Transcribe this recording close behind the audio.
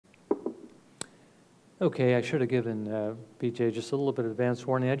Okay, I should have given BJ just a little bit of advance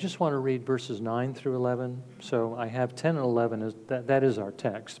warning. I just want to read verses 9 through 11. So I have 10 and 11, that is our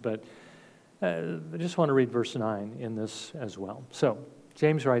text, but I just want to read verse 9 in this as well. So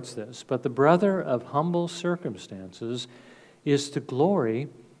James writes this, "But the brother of humble circumstances is to glory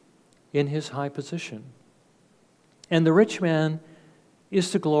in his high position, and the rich man is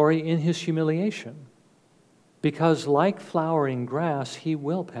to glory in his humiliation, because like flowering grass he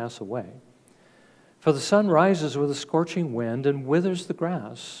will pass away. For the sun rises with a scorching wind and withers the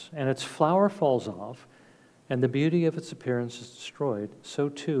grass, and its flower falls off, and the beauty of its appearance is destroyed. So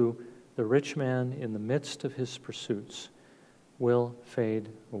too the rich man in the midst of his pursuits will fade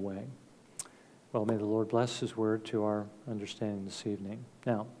away." Well, may the Lord bless his word to our understanding this evening.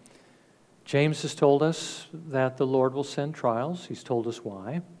 Now, James has told us that the Lord will send trials. He's told us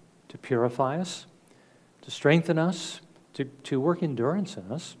why: to purify us, to strengthen us, to work endurance in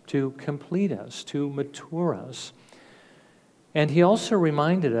us, to complete us, to mature us. And he also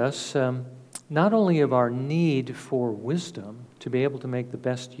reminded us not only of our need for wisdom to be able to make the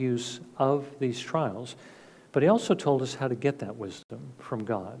best use of these trials, but he also told us how to get that wisdom from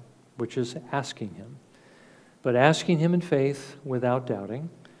God, which is asking him. But asking him in faith without doubting,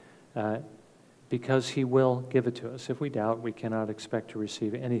 because he will give it to us. If we doubt, we cannot expect to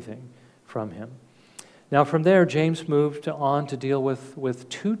receive anything from him. Now, from there, James moved on to deal with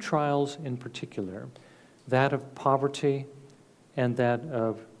two trials in particular, that of poverty and that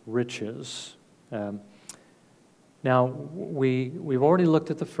of riches. Now, we've already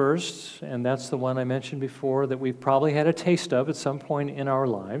looked at the first, and that's the one I mentioned before that we've probably had a taste of at some point in our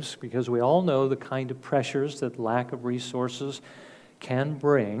lives, because we all know the kind of pressures that lack of resources can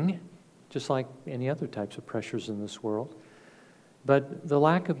bring, just like any other types of pressures in this world. But the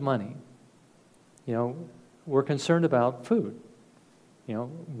lack of money, we're concerned about food.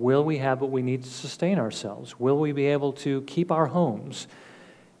 Will we have what we need to sustain ourselves? Will we be able to keep our homes?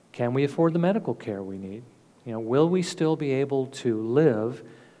 Can we afford the medical care we need? Will we still be able to live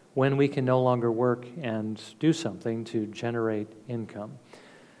when we can no longer work and do something to generate income?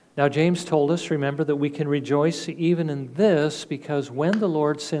 Now, James told us, remember, that we can rejoice even in this, because when the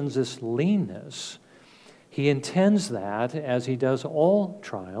Lord sends this leanness, he intends that, as he does all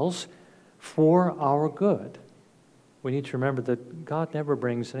trials, for our good. We need to remember that God never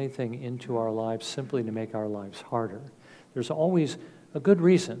brings anything into our lives simply to make our lives harder. There's always a good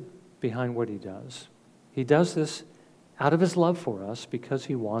reason behind what he does. He does this out of his love for us because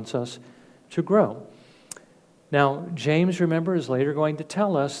he wants us to grow. Now, James, remember, is later going to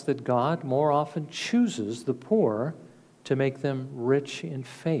tell us that God more often chooses the poor to make them rich in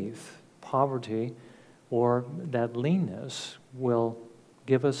faith. Poverty or that leanness will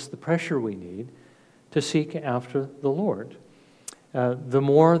give us the pressure we need to seek after the Lord. The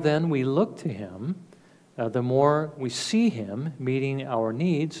more then we look to him, the more we see him meeting our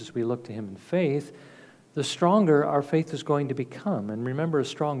needs as we look to him in faith, the stronger our faith is going to become. And remember, a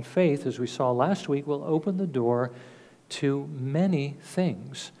strong faith, as we saw last week, will open the door to many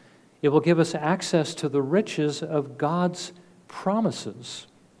things. It will give us access to the riches of God's promises,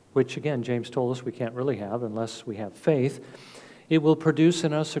 which, again, James told us we can't really have unless we have faith. It will produce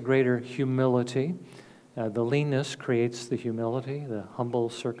in us a greater humility. The leanness creates the humility, the humble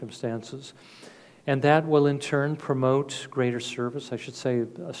circumstances. And that will in turn promote greater service. I should say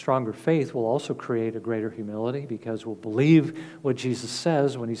a stronger faith will also create a greater humility, because we'll believe what Jesus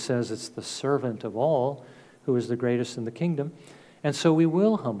says when he says it's the servant of all who is the greatest in the kingdom. And so we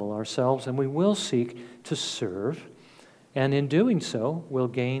will humble ourselves and we will seek to serve. And in doing so, we'll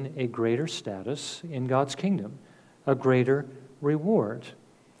gain a greater status in God's kingdom, a greater reward.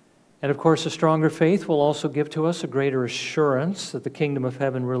 And of course, a stronger faith will also give to us a greater assurance that the kingdom of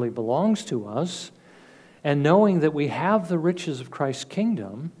heaven really belongs to us. And knowing that we have the riches of Christ's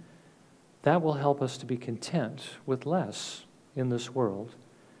kingdom, that will help us to be content with less in this world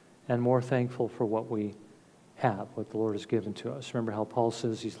and more thankful for what we have, what the Lord has given to us. Remember how Paul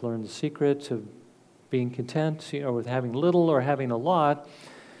says he's learned the secret of being content, with having little or having a lot.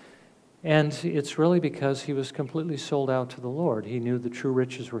 And it's really because he was completely sold out to the Lord. He knew the true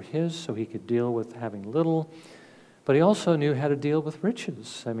riches were his, so he could deal with having little. But he also knew how to deal with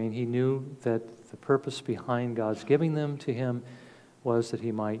riches. I mean, he knew that the purpose behind God's giving them to him was that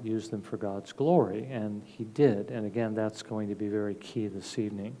he might use them for God's glory. And he did. And again, that's going to be very key this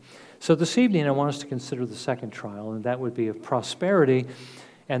evening. So this evening, I want us to consider the second trial, and that would be of prosperity.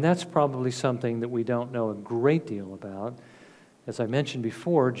 And that's probably something that we don't know a great deal about. As I mentioned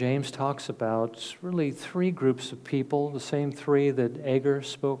before, James talks about really three groups of people, the same three that Agur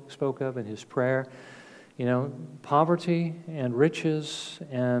spoke of in his prayer poverty and riches,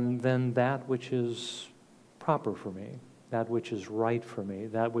 and then that which is proper for me, that which is right for me,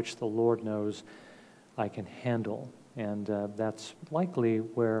 that which the Lord knows I can handle. And that's likely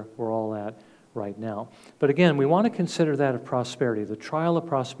where we're all at right now. But again, we want to consider that of prosperity, the trial of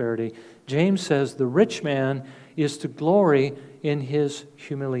prosperity. James says the rich man is to glory in his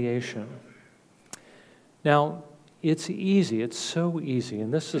humiliation. Now, it's easy, it's so easy,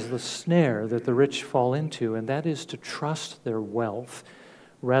 and this is the snare that the rich fall into, and that is to trust their wealth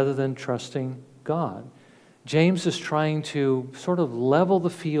rather than trusting God. James is trying to sort of level the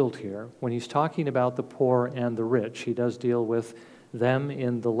field here when he's talking about the poor and the rich. He does deal with them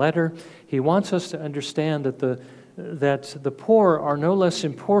in the letter. He wants us to understand that the poor are no less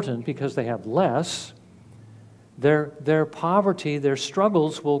important because they have less. Their poverty, their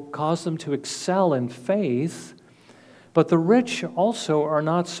struggles will cause them to excel in faith, but the rich also are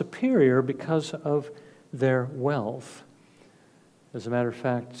not superior because of their wealth. As a matter of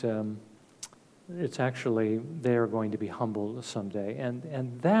fact, it's actually they are going to be humbled someday.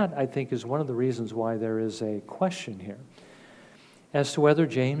 And that, I think, is one of the reasons why there is a question here as to whether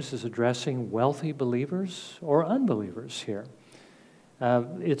James is addressing wealthy believers or unbelievers here.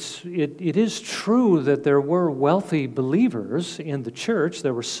 It is true that there were wealthy believers in the church.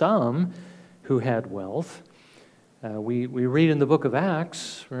 There were some who had wealth. We read in the book of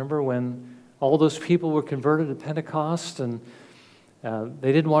Acts, remember when all those people were converted at Pentecost, and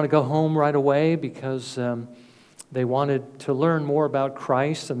they didn't want to go home right away because they wanted to learn more about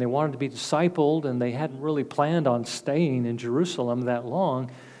Christ, and they wanted to be discipled, and they hadn't really planned on staying in Jerusalem that long.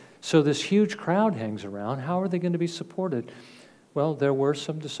 So this huge crowd hangs around. How are they going to be supported? Well, there were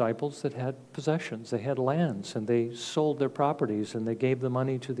some disciples that had possessions. They had lands, and they sold their properties, and they gave the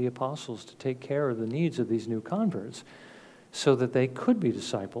money to the apostles to take care of the needs of these new converts so that they could be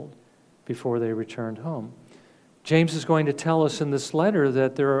discipled before they returned home. James is going to tell us in this letter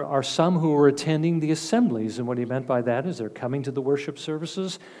that there are some who are attending the assemblies, and what he meant by that is they're coming to the worship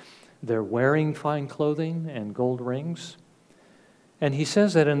services, they're wearing fine clothing and gold rings. And he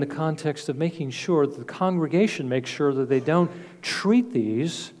says that in the context of making sure that the congregation makes sure that they don't treat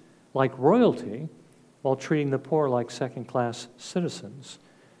these like royalty while treating the poor like second-class citizens.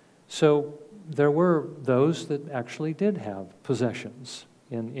 So there were those that actually did have possessions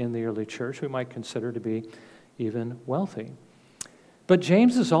in the early church we might consider to be even wealthy. But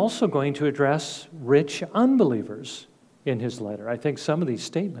James is also going to address rich unbelievers in his letter. I think some of these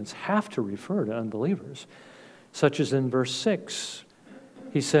statements have to refer to unbelievers, such as in verse 6.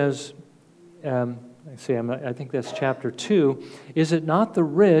 He says, I think that's chapter 2, "Is it not the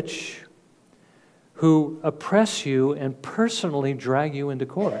rich who oppress you and personally drag you into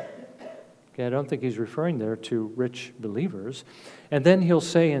court?" Okay, I don't think he's referring there to rich believers. And then he'll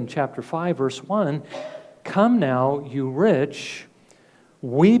say in chapter 5, verse 1, "Come now, you rich,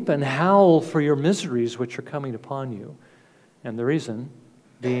 weep and howl for your miseries which are coming upon you." And the reason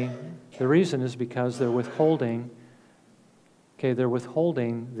is because they're withholding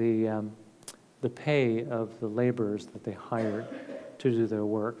the pay of the laborers that they hired to do their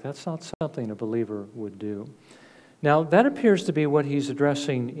work. That's not something a believer would do. Now, that appears to be what he's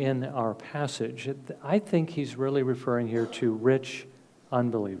addressing in our passage. I think he's really referring here to rich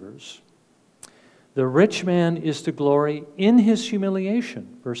unbelievers. The rich man is to glory in his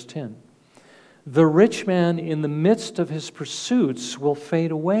humiliation, verse 10. The rich man in the midst of his pursuits will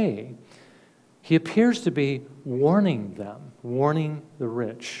fade away. He appears to be warning them, warning the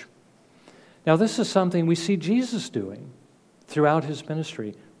rich. Now, this is something we see Jesus doing throughout his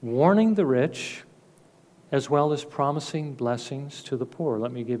ministry, warning the rich as well as promising blessings to the poor.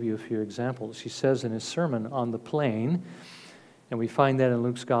 Let me give you a few examples. He says in his Sermon on the Plain, and we find that in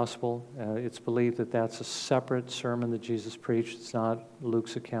Luke's Gospel. It's believed that that's a separate sermon that Jesus preached. It's not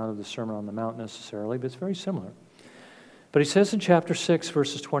Luke's account of the Sermon on the Mount necessarily, but it's very similar. But he says in chapter 6,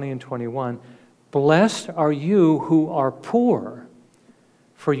 verses 20 and 21, "Blessed are you who are poor,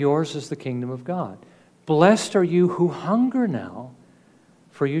 for yours is the kingdom of God. Blessed are you who hunger now,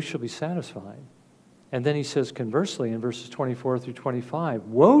 for you shall be satisfied." And then he says conversely in verses 24 through 25,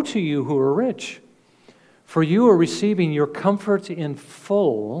 "Woe to you who are rich, for you are receiving your comfort in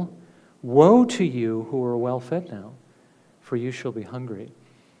full. Woe to you who are well fed now, for you shall be hungry."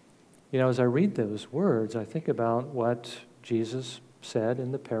 You know, as I read those words, I think about what Jesus said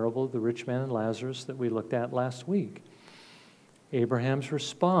in the parable of the rich man and Lazarus that we looked at last week. Abraham's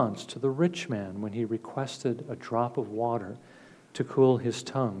response to the rich man when he requested a drop of water to cool his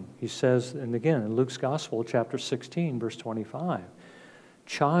tongue. He says, and again in Luke's Gospel, chapter 16, verse 25,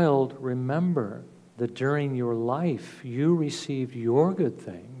 "Child, remember that during your life you received your good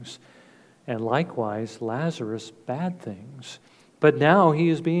things, and likewise Lazarus bad things. But now he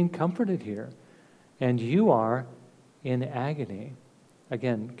is being comforted here, and you are in agony.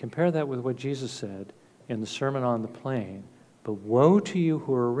 Again, compare that with what Jesus said in the Sermon on the Plain. But woe to you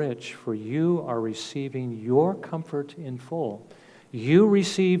who are rich, for you are receiving your comfort in full. You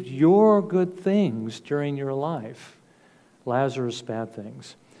received your good things during your life. Lazarus, bad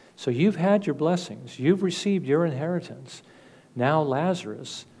things. So you've had your blessings. You've received your inheritance. Now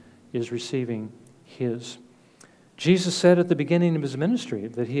Lazarus is receiving his. Jesus said at the beginning of his ministry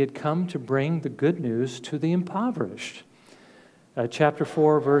that he had come to bring the good news to the impoverished. Chapter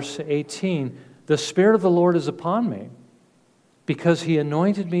 4, verse 18, the Spirit of the Lord is upon me, because he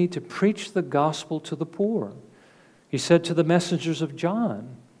anointed me to preach the gospel to the poor. He said to the messengers of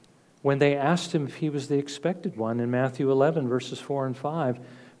John, when they asked him if he was the expected one, in Matthew 11, verses 4 and 5,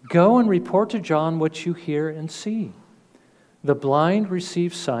 go and report to John what you hear and see. The blind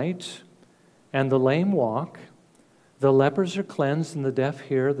receive sight, and the lame walk. The lepers are cleansed, and the deaf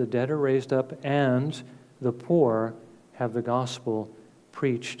hear. The dead are raised up, and the poor have the gospel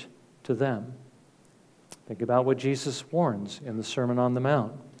preached to them. Think about what Jesus warns in the Sermon on the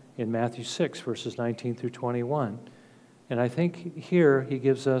Mount in Matthew 6, verses 19 through 21. And I think here he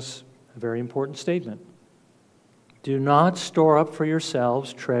gives us a very important statement. Do not store up for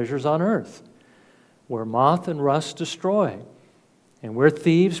yourselves treasures on earth, where moth and rust destroy, and where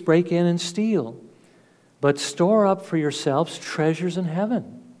thieves break in and steal. But store up for yourselves treasures in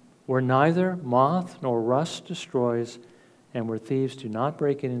heaven, where neither moth nor rust destroys, and where thieves do not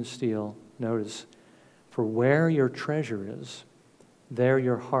break in and steal. Notice, for where your treasure is, there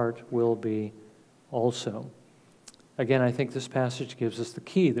your heart will be also. Again, I think this passage gives us the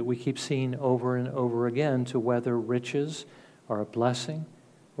key that we keep seeing over and over again to whether riches are a blessing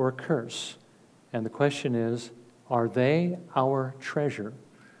or a curse. And the question is, are they our treasure,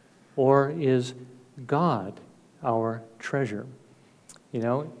 or is God our treasure? You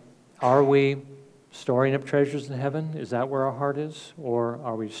know, are we storing up treasures in heaven? Is that where our heart is? Or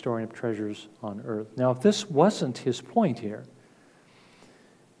are we storing up treasures on earth? Now, if this wasn't his point here,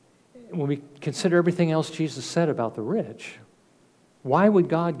 when we consider everything else Jesus said about the rich, why would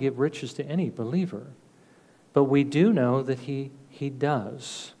God give riches to any believer? But we do know that he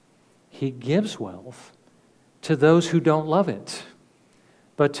does. He gives wealth to those who don't love it,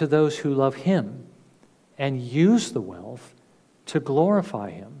 but to those who love him and use the wealth to glorify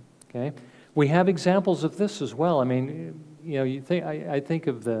him. Okay? We have examples of this as well. I mean, you know, I think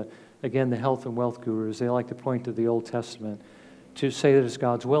of the health and wealth gurus. They like to point to the Old Testament to say that it's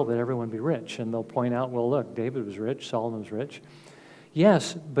God's will that everyone be rich. And they'll point out, well, look, David was rich, Solomon was rich.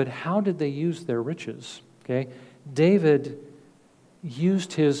 Yes, but how did they use their riches? Okay? David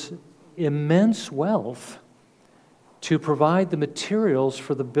used his immense wealth to provide the materials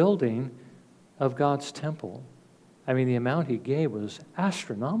for the building of God's temple. I mean, the amount he gave was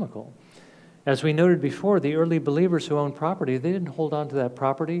astronomical. As we noted before, the early believers who owned property, they didn't hold on to that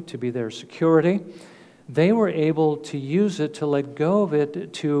property to be their security. They were able to use it, to let go of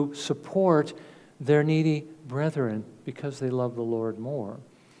it, to support their needy brethren because they loved the Lord more.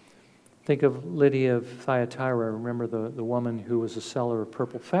 Think of Lydia of Thyatira. Remember the woman who was a seller of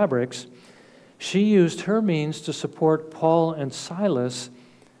purple fabrics. She used her means to support Paul and Silas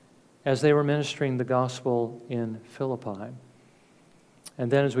as they were ministering the gospel in Philippi. And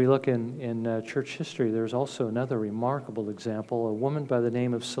then as we look in church history, there's also another remarkable example, a woman by the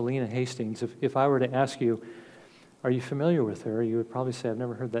name of Selina Hastings. If I were to ask you, are you familiar with her? You would probably say, I've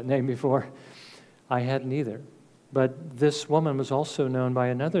never heard that name before. I hadn't either. But this woman was also known by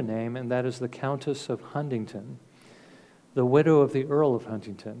another name, and that is the Countess of Huntington, the widow of the Earl of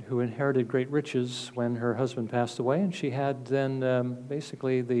Huntington, who inherited great riches when her husband passed away, and she had then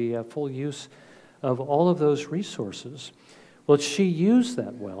basically the full use of all of those resources. Well, she used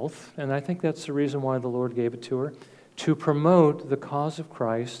that wealth, and I think that's the reason why the Lord gave it to her, to promote the cause of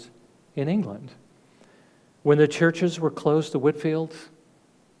Christ in England. When the churches were closed to Whitefield,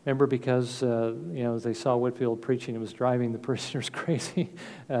 remember, because they saw Whitefield preaching, it was driving the parishioners crazy.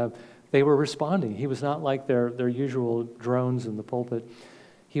 They were responding. He was not like their usual drones in the pulpit.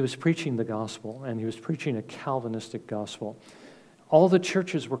 He was preaching the gospel, and he was preaching a Calvinistic gospel. All the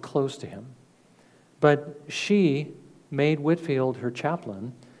churches were closed to him, but she made Whitefield her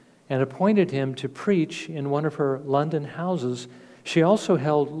chaplain and appointed him to preach in one of her London houses. She also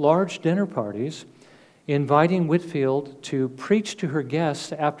held large dinner parties, inviting Whitefield to preach to her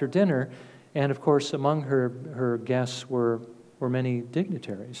guests after dinner, and of course among her guests were many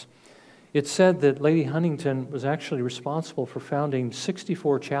dignitaries. It's said that Lady Huntington was actually responsible for founding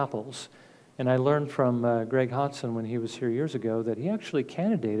 64 chapels And I learned from Greg Hodson when he was here years ago that he actually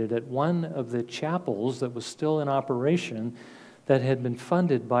candidated at one of the chapels that was still in operation that had been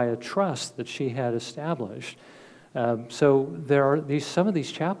funded by a trust that she had established. So there are some of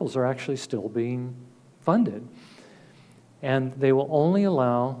these chapels are actually still being funded. And they will only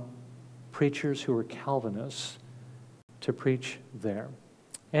allow preachers who are Calvinists to preach there.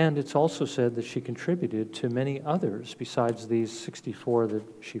 And it's also said that she contributed to many others besides these 64 that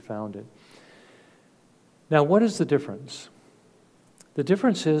she founded. Now, what is the difference? The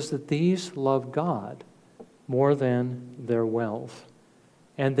difference is that these love God more than their wealth,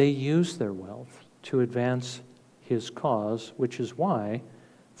 and they use their wealth to advance His cause, which is why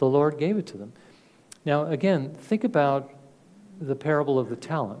the Lord gave it to them. Now, again, think about the parable of the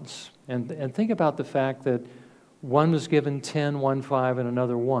talents, and think about the fact that one was given 10, one 5, and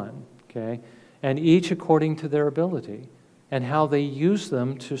another 1, okay? And each according to their ability, and how they use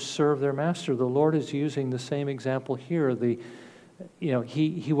them to serve their master. The Lord is using the same example here.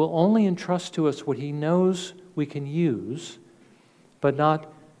 He will only entrust to us what He knows we can use, but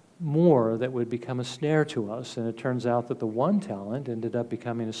not more that would become a snare to us. And it turns out that the 1 talent ended up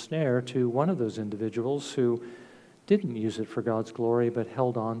becoming a snare to one of those individuals who didn't use it for God's glory, but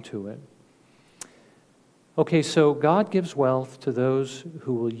held on to it. Okay, so God gives wealth to those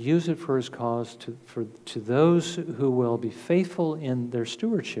who will use it for His cause, to those who will be faithful in their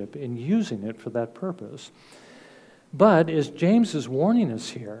stewardship in using it for that purpose. But as James is warning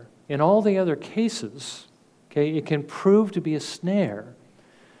us here, in all the other cases, okay, it can prove to be a snare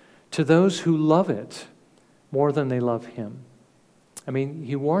to those who love it more than they love Him. I mean,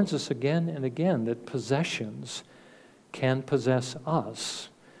 he warns us again and again that possessions can possess us.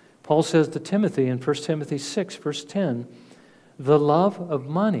 Paul says to Timothy in 1 Timothy 6, verse 10, "The love of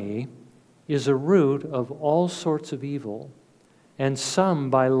money is a root of all sorts of evil, and some,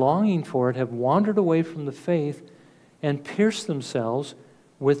 by longing for it, have wandered away from the faith and pierced themselves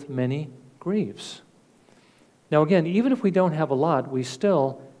with many griefs." Now again, even if we don't have a lot, we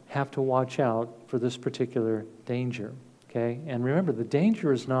still have to watch out for this particular danger. Okay? And remember, the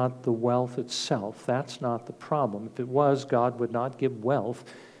danger is not the wealth itself. That's not the problem. If it was, God would not give wealth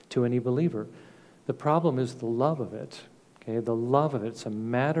to any believer. The problem is the love of it. Okay? The love of it. It's a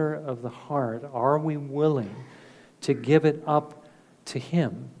matter of the heart. Are we willing to give it up to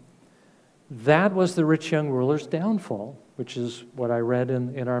Him? That was the rich young ruler's downfall, which is what I read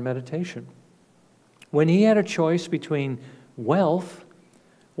in our meditation. When he had a choice between wealth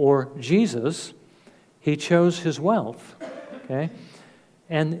or Jesus, he chose his wealth, okay?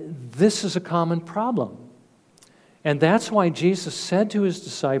 And this is a common problem. And that's why Jesus said to His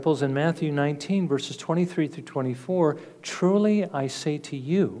disciples in Matthew 19, verses 23 through 24, "Truly I say to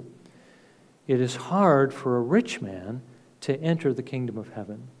you, it is hard for a rich man to enter the kingdom of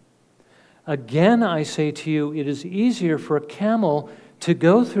heaven. Again I say to you, it is easier for a camel to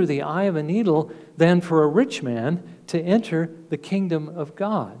go through the eye of a needle than for a rich man to enter the kingdom of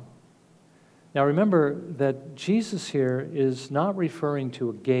God." Now remember that Jesus here is not referring to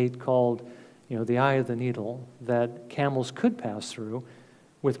a gate called, the eye of the needle that camels could pass through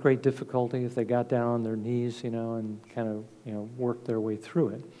with great difficulty if they got down on their knees, and kind of, worked their way through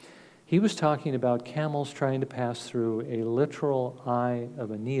it. He was talking about camels trying to pass through a literal eye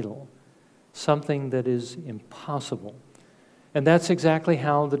of a needle, something that is impossible. And that's exactly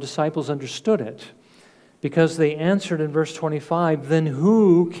how the disciples understood it, because they answered in verse 25, "Then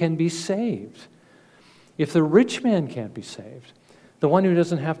who can be saved?" If the rich man can't be saved, the one who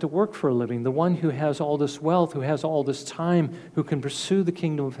doesn't have to work for a living, the one who has all this wealth, who has all this time, who can pursue the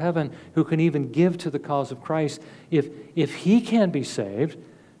kingdom of heaven, who can even give to the cause of Christ, if he can't be saved,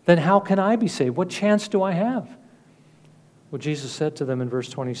 then how can I be saved? What chance do I have? Well, Jesus said to them in verse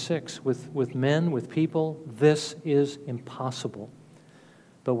 26, with men, with people, this is impossible.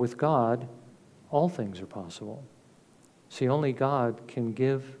 But with God, all things are possible. See, only God can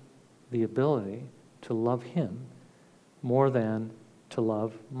give the ability to love Him more than to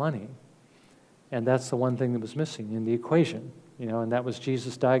love money. And that's the one thing that was missing in the equation, and that was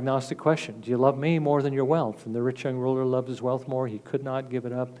Jesus' diagnostic question. Do you love me more than your wealth? And the rich young ruler loved his wealth more. He could not give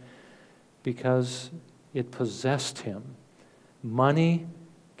it up because it possessed him. Money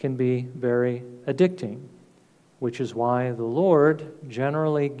can be very addicting, which is why the Lord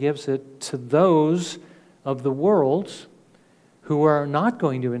generally gives it to those of the world who are not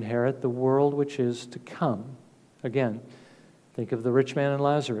going to inherit the world which is to come. Again, think of the rich man and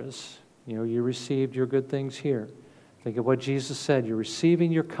Lazarus. You received your good things here. Think of what Jesus said. You're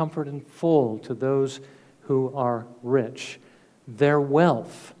receiving your comfort in full to those who are rich. Their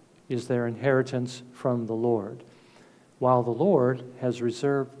wealth is their inheritance from the Lord. while the Lord has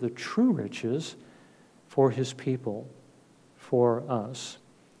reserved the true riches for his people, for us.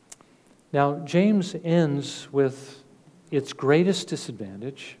 Now, James ends with its greatest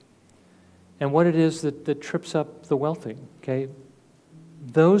disadvantage and what it is that trips up the wealthy, okay?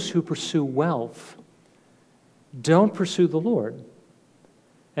 Those who pursue wealth don't pursue the Lord.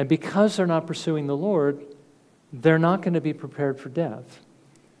 And because they're not pursuing the Lord, they're not going to be prepared for death.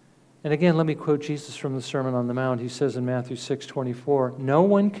 And again, let me quote Jesus from the Sermon on the Mount. He says in Matthew 6:24, "No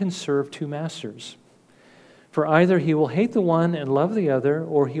one can serve two masters. For either he will hate the one and love the other,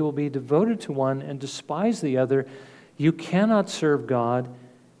 or he will be devoted to one and despise the other. You cannot serve God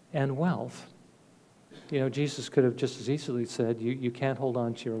and wealth." You know, Jesus could have just as easily said, you can't hold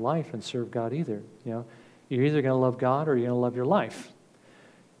on to your life and serve God either. You know, you're either going to love God or you're going to love your life.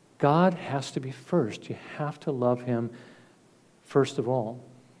 God has to be first. You have to love him first of all.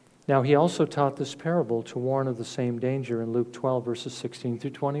 Now, he also taught this parable to warn of the same danger in Luke 12, verses 16 through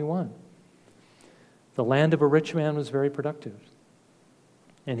 21. The land of a rich man was very productive.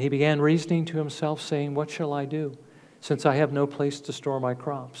 And he began reasoning to himself, saying, "What shall I do, since I have no place to store my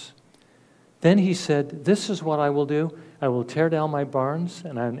crops?" Then he said, "This is what I will do. I will tear down my barns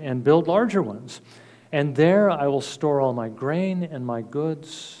and build larger ones. And there I will store all my grain and my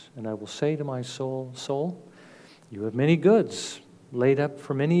goods. And I will say to my soul, 'Soul, you have many goods laid up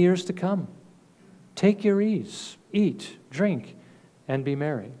for many years to come. Take your ease, eat, drink, and be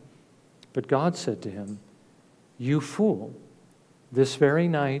merry.' But God said to him, 'You fool, this very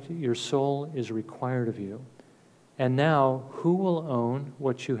night your soul is required of you. And now who will own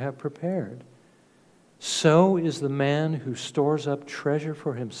what you have prepared? So is the man who stores up treasure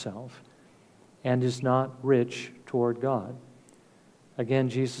for himself and is not rich toward God.'" Again,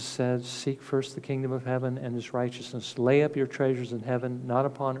 Jesus says, "Seek first the kingdom of heaven and his righteousness. Lay up your treasures in heaven, not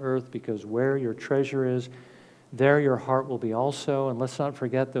upon earth, because where your treasure is, there your heart will be also." And let's not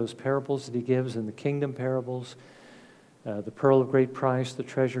forget those parables that he gives in the kingdom parables. The pearl of great price, the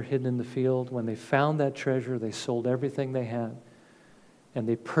treasure hidden in the field. When they found that treasure, they sold everything they had. And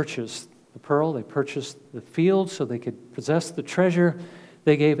they purchased the pearl, they purchased the field so they could possess the treasure.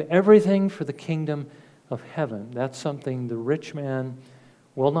 They gave everything for the kingdom of heaven. That's something the rich man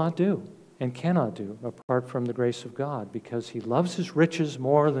will not do and cannot do apart from the grace of God, because he loves his riches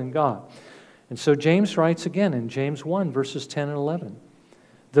more than God. And so James writes again in James 1, verses 10 and 11,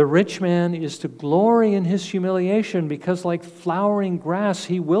 "The rich man is to glory in his humiliation, because like flowering grass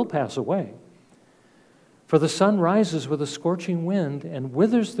he will pass away. For the sun rises with a scorching wind and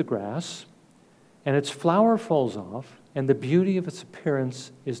withers the grass, and its flower falls off, and the beauty of its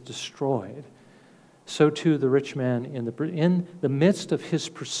appearance is destroyed. So too the rich man in the midst of his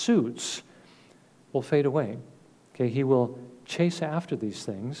pursuits will fade away." Okay, he will chase after these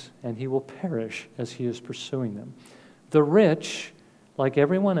things, and he will perish as he is pursuing them. The rich, like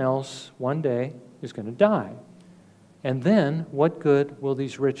everyone else, one day is going to die. And then what good will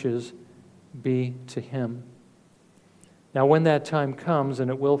these riches be to him? Now, when that time comes, and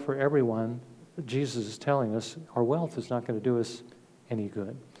it will for everyone, Jesus is telling us our wealth is not going to do us any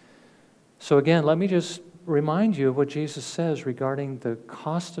good. So again, let me just remind you of what Jesus says regarding the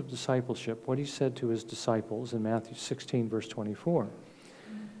cost of discipleship, what he said to his disciples in Matthew 16, verse 24.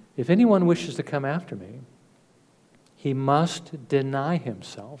 "If anyone wishes to come after me, he must deny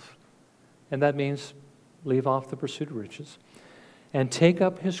himself," and that means leave off the pursuit of riches, "and take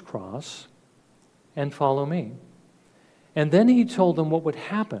up his cross and follow me." And then he told them what would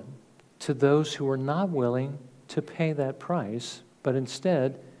happen to those who were not willing to pay that price, but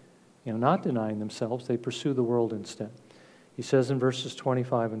instead, not denying themselves, they pursue the world instead. He says in verses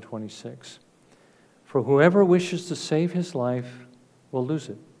 25 and 26, "For whoever wishes to save his life will lose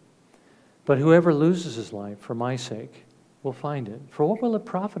it. But whoever loses his life for my sake will find it. For what will it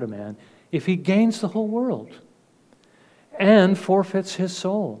profit a man if he gains the whole world and forfeits his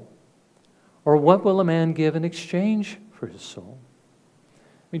soul? Or what will a man give in exchange for his soul?"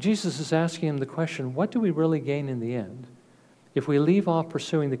 I mean, Jesus is asking him the question, what do we really gain in the end if we leave off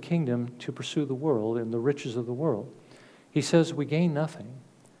pursuing the kingdom to pursue the world and the riches of the world? He says we gain nothing,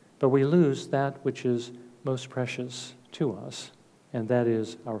 but we lose that which is most precious to us, and that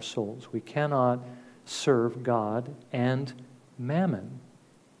is our souls. We cannot serve God and mammon.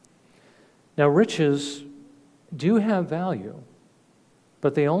 Now, riches do have value,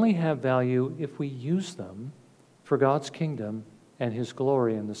 but they only have value if we use them for God's kingdom and his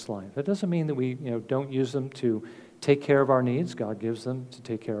glory in this life. It doesn't mean that we don't use them to take care of our needs. God gives them to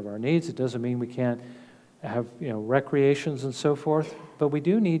take care of our needs. It doesn't mean we can't have recreations and so forth, but we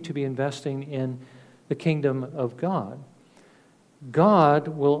do need to be investing in the kingdom of God. God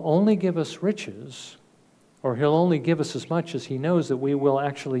will only give us riches or He'll only give us as much as He knows that we will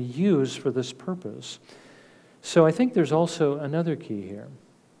actually use for this purpose. So I think there's also another key here,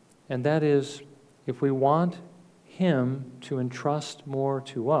 and that is if we want Him to entrust more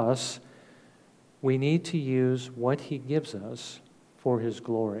to us, we need to use what He gives us for His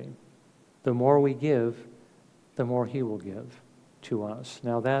glory. The more we give, the more He will give to us.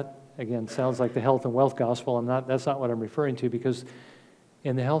 Now that, again, sounds like the health and wealth gospel. That's not what I'm referring to, because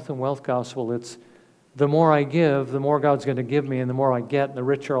in the health and wealth gospel, it's the more I give, the more God's going to give me, and the more I get, the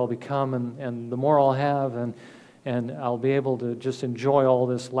richer I'll become, and the more I'll have, and I'll be able to just enjoy all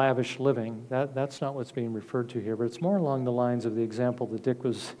this lavish living. That's not what's being referred to here, but it's more along the lines of the example that Dick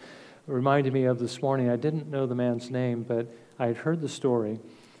was reminding me of this morning. I didn't know the man's name, but I had heard the story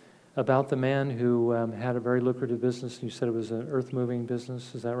about the man who had a very lucrative business. You said it was an earth-moving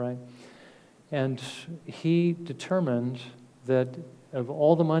business, is that right? And he determined that of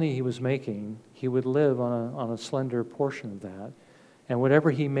all the money he was making, he would live on a slender portion of that. And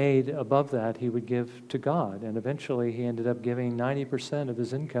whatever he made above that, he would give to God. And eventually he ended up giving 90% of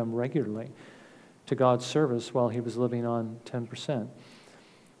his income regularly to God's service while he was living on 10%.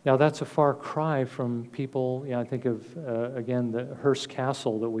 Now that's a far cry from people, I think of, again, the Hearst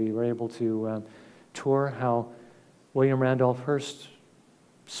Castle that we were able to tour, how William Randolph Hearst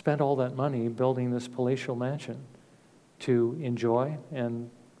spent all that money building this palatial mansion to enjoy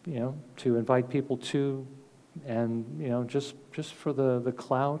and, to invite people to, and, just for the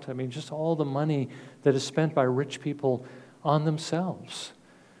clout. I mean, just all the money that is spent by rich people on themselves.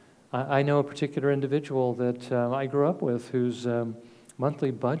 I know a particular individual that I grew up with whose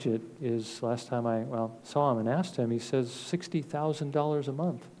monthly budget is, last time I saw him and asked him, he says $60,000 a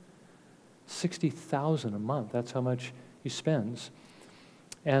month. $60,000 a month, that's how much he spends.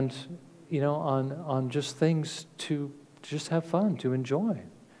 And, on just things to just have fun, to enjoy.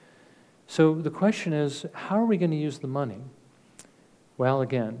 So the question is, how are we going to use the money? Well,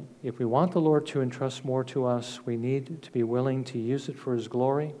 again, if we want the Lord to entrust more to us, we need to be willing to use it for His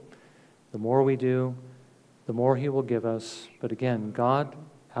glory. The more we do, the more He will give us. But again, God,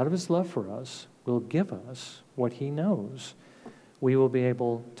 out of His love for us, will give us what He knows we will be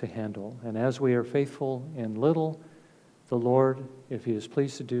able to handle. And as we are faithful in little, the Lord, if He is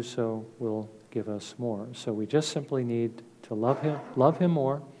pleased to do so, will give us more. So we just simply need to love Him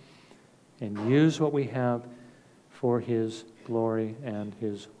more, and use what we have for His glory and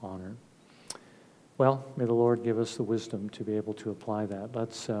His honor. Well, may the Lord give us the wisdom to be able to apply that.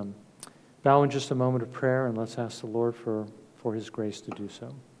 Let's bow in just a moment of prayer, and let's ask the Lord for His grace to do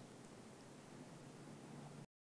so.